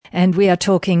And we are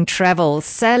talking travel.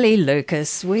 Sally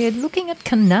Lucas, we're looking at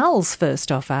canals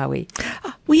first off, are we?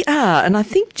 We are, and I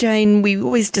think, Jane, we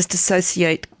always just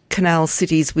associate canal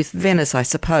cities with Venice, I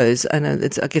suppose, and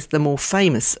it's, I guess, the more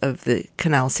famous of the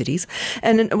canal cities.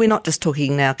 And we're not just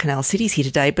talking now canal cities here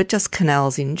today, but just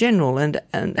canals in general, and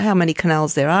how many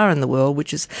canals there are in the world,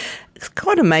 which is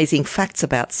quite amazing facts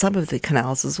about some of the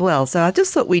canals as well. So I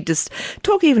just thought we'd just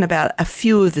talk even about a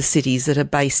few of the cities that are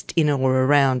based in or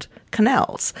around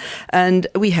canals. And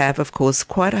we have, of course,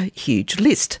 quite a huge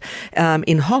list.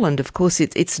 In Holland, of course,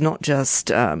 it's not just,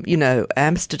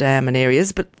 Amsterdam and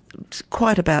areas, but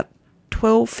quite about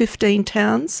 12, 15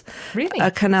 towns really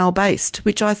are canal-based,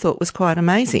 which I thought was quite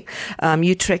amazing.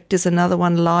 Utrecht is another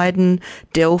one, Leiden,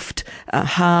 Delft,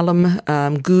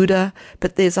 Haarlem, Gouda,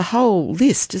 but there's a whole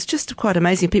list. It's just quite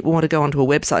amazing. People want to go onto a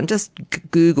website and just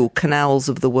Google canals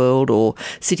of the world or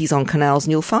cities on canals,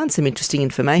 and you'll find some interesting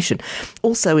information.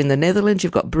 Also in the Netherlands,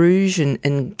 you've got Bruges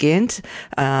and Ghent.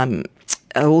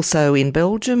 Also in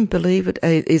Belgium, believe it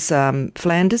is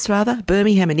Flanders, rather,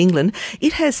 Birmingham in England.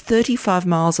 It has 35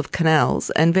 miles of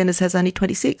canals and Venice has only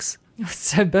 26.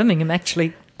 So Birmingham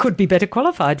actually could be better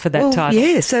qualified for that title.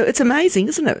 Yeah, so it's amazing,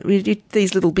 isn't it?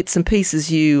 These little bits and pieces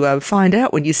you find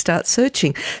out when you start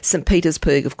searching. St.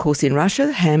 Petersburg, of course, in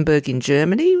Russia, Hamburg in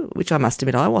Germany, which I must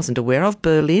admit I wasn't aware of,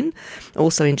 Berlin,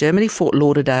 also in Germany, Fort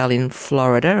Lauderdale in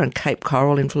Florida and Cape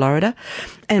Coral in Florida.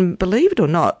 And believe it or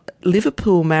not,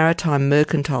 Liverpool Maritime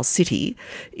Mercantile City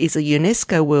is a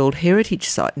UNESCO World Heritage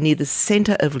Site near the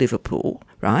centre of Liverpool,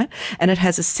 right? And it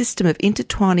has a system of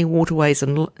intertwining waterways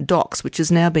and docks, which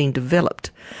is now being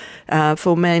developed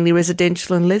for mainly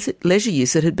residential and leisure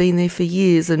use. It had been there for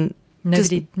years and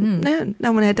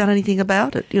no one had done anything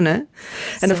about it,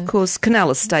 And of course, canal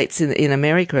estates in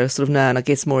America are sort of known, I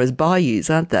guess, more as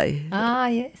bayous, aren't they? Ah,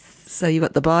 yes. So you've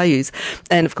got the bayous.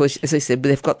 And, of course, as I said,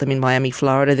 they've got them in Miami,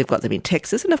 Florida. They've got them in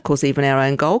Texas. And, of course, even our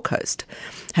own Gold Coast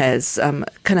has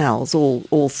canals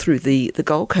all through the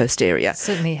Gold Coast area.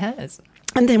 Certainly has.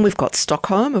 And then we've got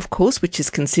Stockholm, of course, which is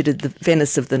considered the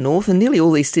Venice of the North. And nearly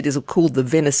all these cities are called the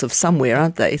Venice of somewhere,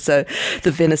 aren't they? So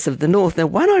the Venice of the North. Now,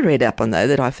 one I read up on, though,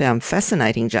 that I found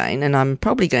fascinating, Jane, and I'm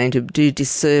probably going to do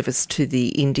disservice to the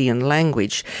Indian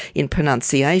language in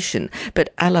pronunciation,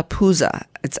 but Alappuzha.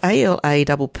 It's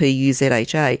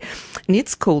Alappuzha, and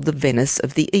it's called the Venice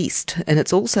of the East, and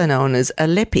it's also known as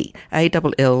Alleppey,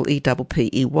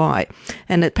 Alleppey,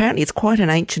 and apparently it's quite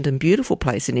an ancient and beautiful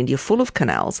place in India, full of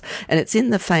canals, and it's in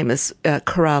the famous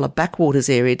Kerala backwaters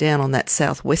area down on that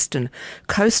southwestern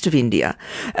coast of India,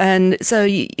 and so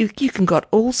you can got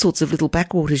all sorts of little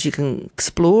backwaters you can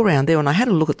explore around there, and I had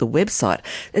a look at the website.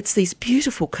 It's these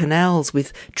beautiful canals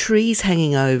with trees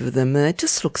hanging over them, and it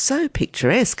just looks so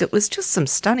picturesque. It was just some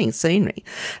stunning scenery.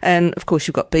 And, of course,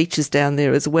 you've got beaches down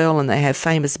there as well, and they have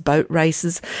famous boat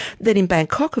races. Then in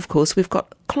Bangkok, of course, we've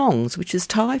got Klongs, which is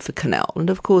Thai for canal. And,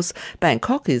 of course,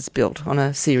 Bangkok is built on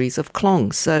a series of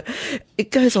klongs. So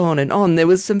it goes on and on. There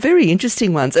was some very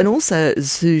interesting ones. And also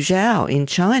Suzhou in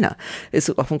China is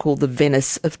often called the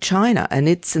Venice of China, and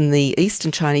it's in the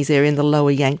eastern Chinese area in the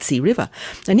lower Yangtze River.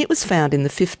 And it was found in the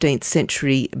 15th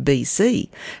century BC.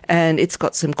 And it's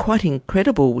got some quite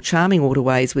incredible, charming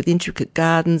waterways with intricate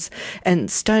gardens,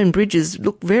 and stone bridges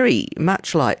look very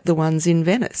much like the ones in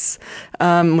Venice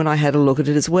when I had a look at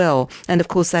it as well. And, of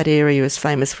course, that area is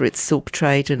famous for its silk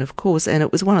trade, and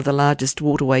it was one of the largest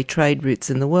waterway trade routes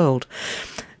in the world.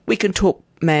 We can talk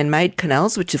man-made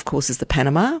canals, which of course is the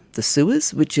Panama, the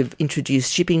Suez, which have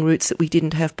introduced shipping routes that we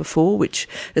didn't have before, which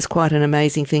is quite an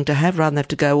amazing thing to have, rather than have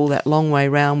to go all that long way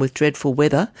round with dreadful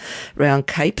weather round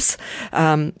capes.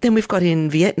 Then we've got in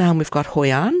Vietnam, we've got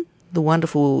Hoi An, the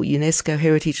wonderful UNESCO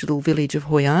heritage little village of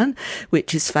Hoi An,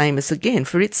 which is famous again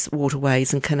for its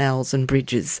waterways and canals and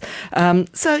bridges.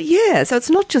 So it's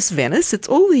not just Venice, it's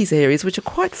all these areas which are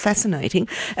quite fascinating.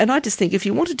 And I just think if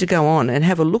you wanted to go on and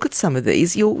have a look at some of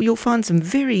these, you'll find some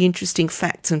very interesting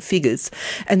facts and figures.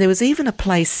 And there was even a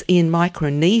place in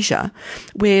Micronesia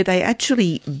where they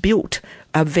actually built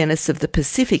a Venice of the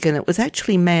Pacific, and it was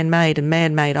actually man-made and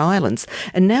man-made islands,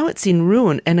 and now it's in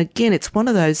ruin. And again, it's one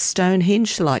of those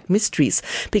Stonehenge-like mysteries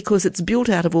because it's built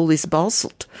out of all this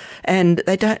basalt, and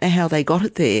they don't know how they got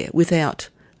it there without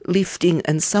lifting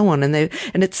and so on, and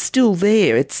it's still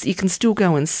there. You can still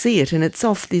go and see it, and it's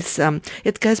off this.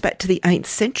 It goes back to the 8th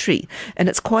century, and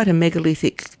it's quite a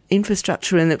megalithic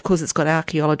infrastructure, and of course it's got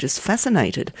archaeologists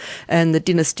fascinated. And the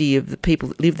dynasty of the people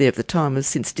that lived there at the time has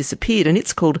since disappeared, and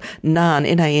it's called Nan,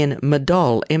 N-A-N,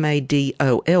 Madol,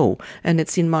 M-A-D-O-L, and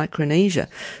it's in Micronesia.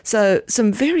 So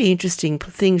some very interesting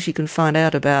things you can find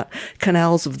out about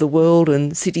canals of the world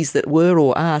and cities that were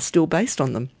or are still based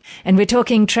on them. And we're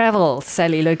talking travel,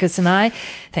 Sally Lucas and I,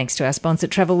 thanks to our sponsor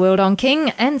Travel World on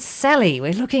King. And Sally,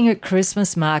 we're looking at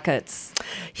Christmas markets.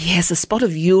 Yes, a spot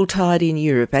of Yuletide in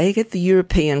Europe. You get the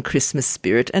European Christmas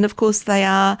spirit. And of course they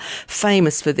are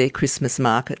famous for their Christmas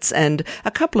markets. And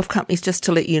a couple of companies, just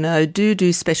to let you know,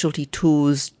 do specialty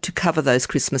tours to cover those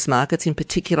Christmas markets. In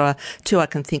particular, two I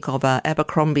can think of are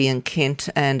Abercrombie and Kent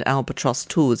and Albatross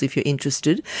Tours, if you're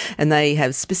interested. And they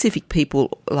have specific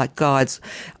people like guides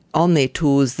on their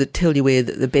tours that tell you where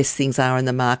the best things are in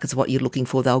the markets, what you're looking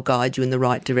for. They'll guide you in the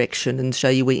right direction and show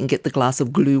you where you can get the glass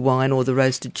of glue wine or the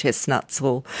roasted chestnuts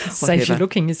or whatever. Saves you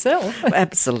looking yourself.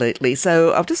 Absolutely.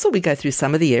 So I've just thought we'd go through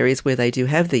some of the areas where they do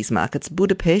have these markets.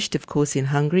 Budapest, of course, in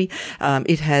Hungary,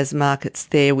 it has markets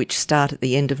there which start at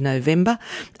the end of November,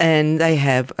 and they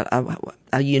have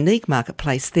a unique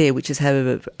marketplace there, which is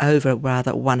over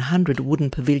 100 wooden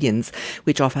pavilions,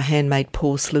 which offer handmade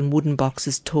porcelain, wooden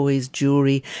boxes, toys,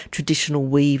 jewellery, traditional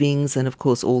weavings, and of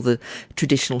course all the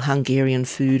traditional Hungarian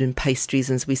food and pastries,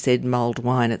 as we said, mulled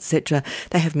wine, etc.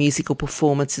 They have musical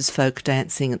performances, folk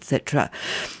dancing, etc.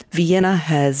 Vienna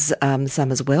has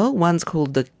some as well. One's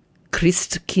called the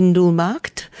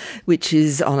Christkindlmarkt, which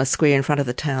is on a square in front of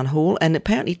the town hall, and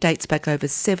apparently dates back over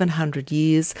 700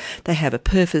 years. They have a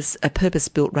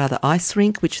purpose-built ice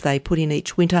rink, which they put in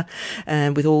each winter,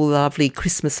 with all the lovely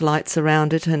Christmas lights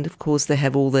around it. And of course they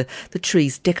have all the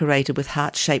trees decorated with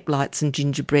heart-shaped lights and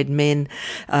gingerbread men.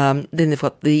 Then they've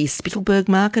got the Spittelberg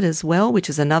Market as well, which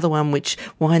is another one which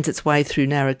winds its way through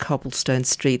narrow cobblestone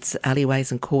streets,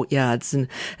 alleyways and courtyards. And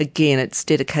again, it's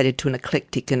dedicated to an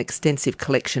eclectic and extensive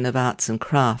collection of arts and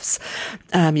crafts.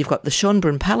 You've got the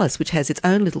Schönbrunn Palace, which has its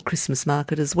own little Christmas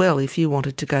market as well, if you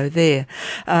wanted to go there.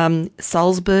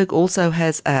 Salzburg also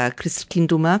has a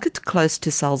Christkindlmarkt close to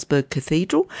Salzburg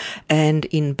Cathedral, and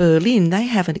in Berlin they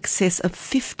have an excess of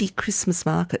 50 Christmas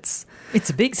markets. It's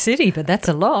a big city, but that's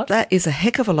a lot. That is a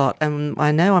heck of a lot.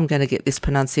 I know I'm going to get this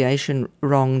pronunciation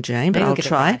wrong, Jane, but I'll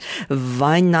try. Right.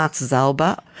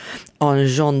 Weihnachtszauber on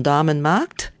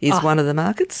Gendarmenmarkt is one of the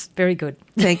markets. Very good.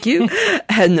 Thank you.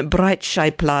 And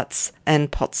Breitscheidplatz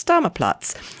and Potsdamer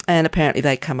Platz. And apparently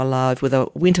they come alive with a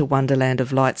winter wonderland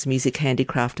of lights, music,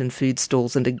 handicraft and food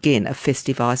stalls, and again a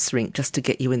festive ice rink just to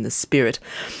get you in the spirit.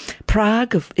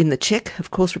 Prague in the Czech,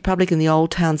 of course, Republic, in the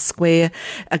Old Town Square.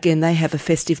 Again, they have a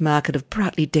festive market of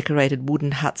brightly decorated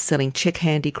wooden huts selling Czech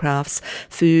handicrafts,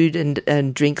 food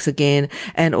and drinks again.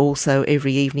 And also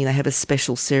every evening they have a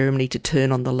special ceremony to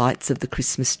turn on the lights of the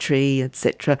Christmas tree,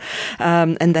 etc.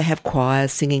 And they have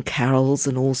choirs singing carols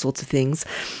and all sorts of things.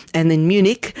 And in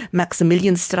Munich,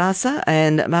 Maximilianstrasse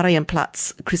and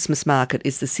Marienplatz Christmas Market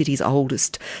is the city's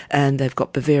oldest, and they've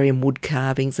got Bavarian wood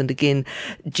carvings and again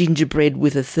gingerbread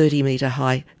with a 30-metre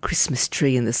high Christmas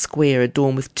tree in the square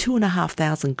adorned with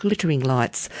 2,500 glittering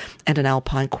lights and an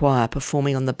alpine choir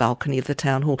performing on the balcony of the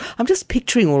town hall. I'm just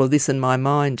picturing all of this in my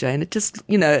mind, Jane. It just,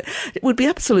 it would be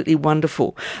absolutely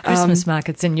wonderful. Christmas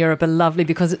markets in Europe are lovely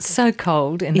because it's so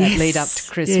cold in that lead up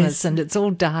to Christmas, and it's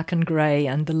all dark and grey,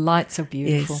 and the lights are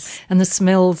beautiful, and the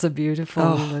smells are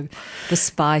beautiful, the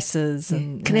spices.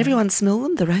 And can everyone smell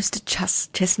them? The roasted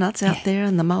chestnuts out there,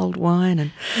 and the mulled wine,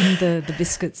 and the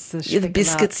biscuits, the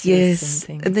biscuits, yes.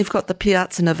 And they've got the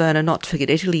Piazza Navona, not to forget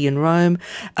Italy in Rome,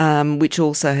 which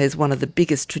also has one of the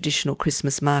biggest traditional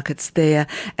Christmas markets there,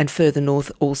 and further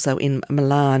north also in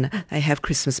Milan they have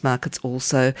Christmas markets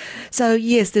also. So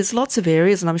yes, there's lots of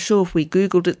areas, and I'm sure if we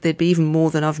Googled it there'd be even more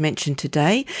than I've mentioned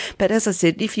today. But as I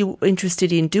said, if you're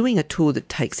interested in doing a tour that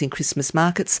takes in Christmas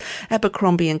markets,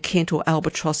 Abercrombie and Kent or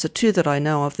Albatross are two that I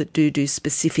know of that do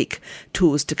specific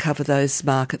tours to cover those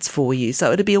markets for you.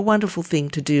 So it'd be a wonderful thing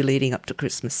to do leading up to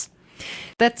Christmas.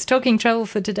 That's Talking Travel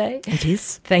for today. It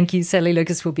is. Thank you, Sally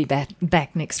Lucas. We'll be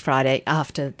back next Friday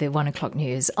after the 1 o'clock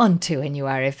news on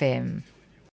 2NURFM.